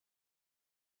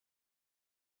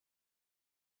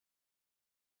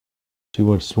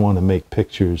You just want to make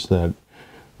pictures that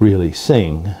really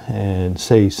sing and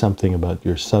say something about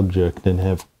your subject and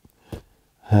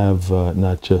have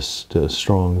not just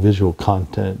strong visual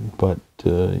content, but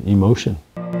emotion.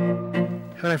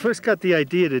 When I first got the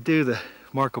idea to do the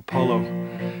Marco Polo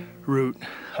route,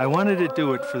 I wanted to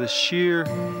do it for the sheer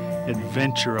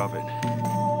adventure of it.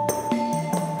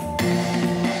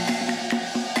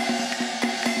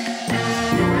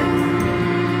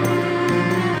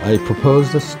 I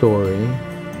proposed a story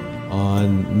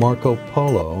on Marco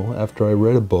Polo after I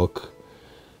read a book,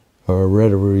 or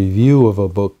read a review of a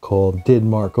book called Did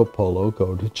Marco Polo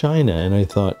Go to China? And I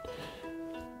thought,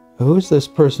 who's this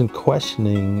person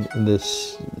questioning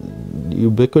this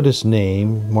ubiquitous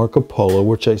name, Marco Polo,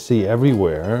 which I see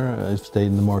everywhere. I've stayed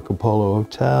in the Marco Polo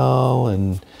Hotel,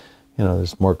 and you know,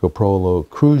 there's Marco Polo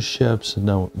cruise ships, and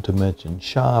not to mention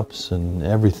shops, and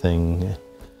everything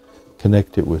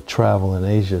connected with travel in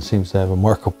Asia seems to have a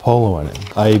Marco Polo in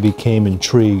it. I became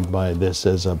intrigued by this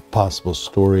as a possible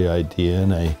story idea,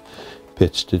 and I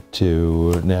pitched it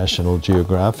to National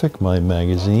Geographic, my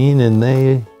magazine, and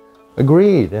they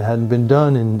agreed. It hadn't been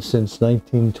done since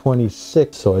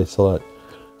 1926, so I thought,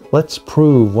 let's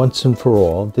prove once and for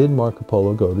all, did Marco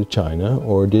Polo go to China,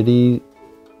 or did he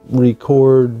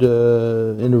record,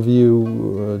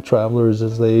 interview travelers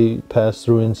as they pass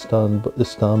through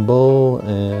Istanbul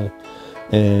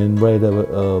and write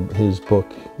his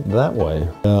book that way.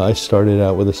 I started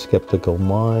out with a skeptical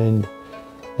mind,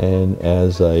 and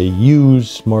as I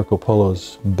used Marco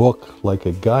Polo's book like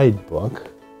a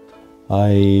guidebook,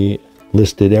 I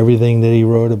listed everything that he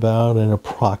wrote about and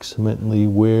approximately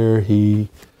where he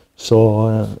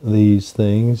saw these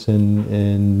things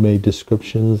and made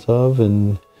descriptions of,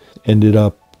 and ended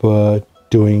up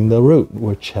doing the route,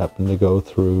 which happened to go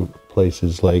through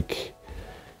places like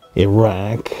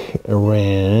Iraq,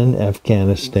 Iran,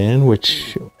 Afghanistan,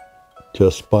 which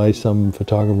just by some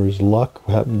photographer's luck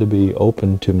happened to be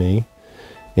open to me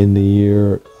in the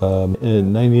year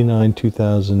in 99,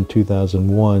 2000,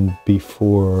 2001,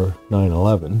 before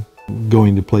 9/11.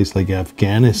 Going to a place like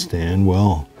Afghanistan,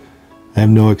 well, I have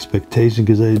no expectation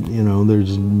because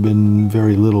there's been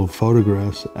very little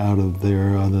photographs out of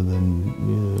there other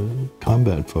than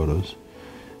combat photos.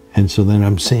 And so then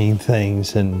I'm seeing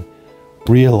things and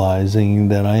realizing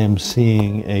that I am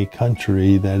seeing a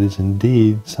country that is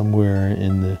indeed somewhere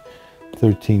in the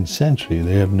 13th century.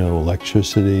 They have no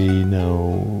electricity,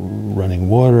 no running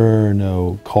water,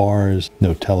 no cars,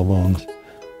 no telephones.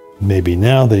 Maybe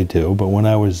now they do, but when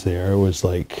I was there, it was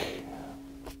like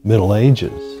Middle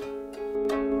Ages.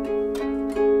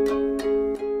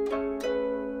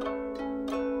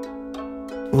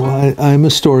 Well, I'm a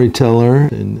storyteller,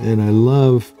 and I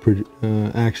love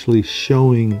actually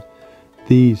showing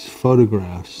these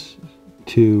photographs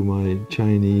to my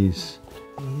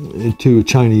to a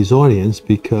Chinese audience,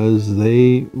 because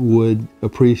they would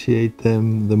appreciate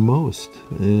them the most,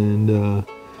 and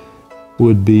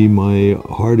would be my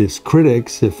hardest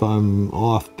critics if I'm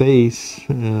off base.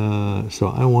 So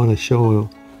I want to show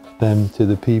them to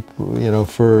the people.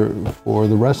 For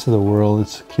the rest of the world,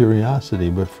 it's curiosity,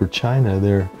 but for China,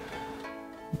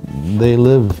 they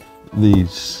live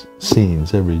these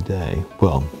scenes every day.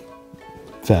 Well,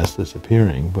 fast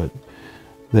disappearing, but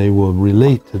they will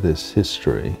relate to this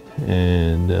history,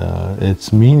 and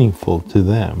it's meaningful to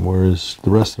them, whereas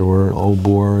the rest of the world, old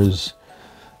war is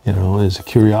a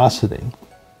curiosity.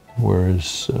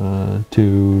 Whereas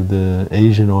to the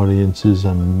Asian audiences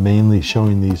I'm mainly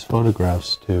showing these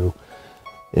photographs to,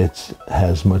 it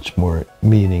has much more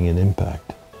meaning and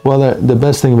impact. Well, the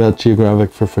best thing about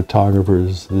Geographic for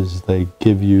photographers is they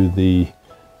give you the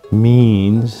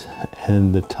means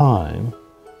and the time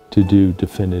to do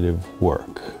definitive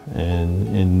work. And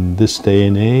in this day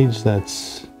and age,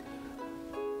 that's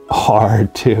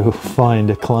hard to find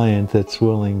a client that's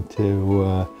willing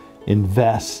to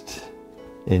invest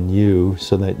in you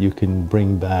so that you can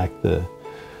bring back the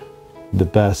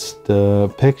best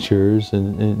pictures,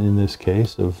 in this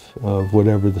case, of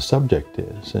whatever the subject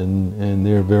is. And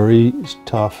they're very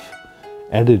tough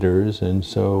editors, and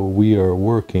so we are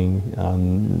working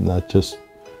on not just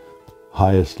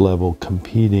highest level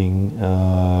competing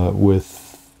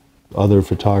with other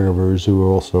photographers who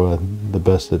are also the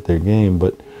best at their game,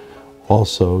 but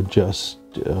also just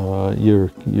you're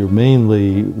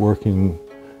mainly working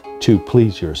to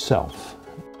please yourself.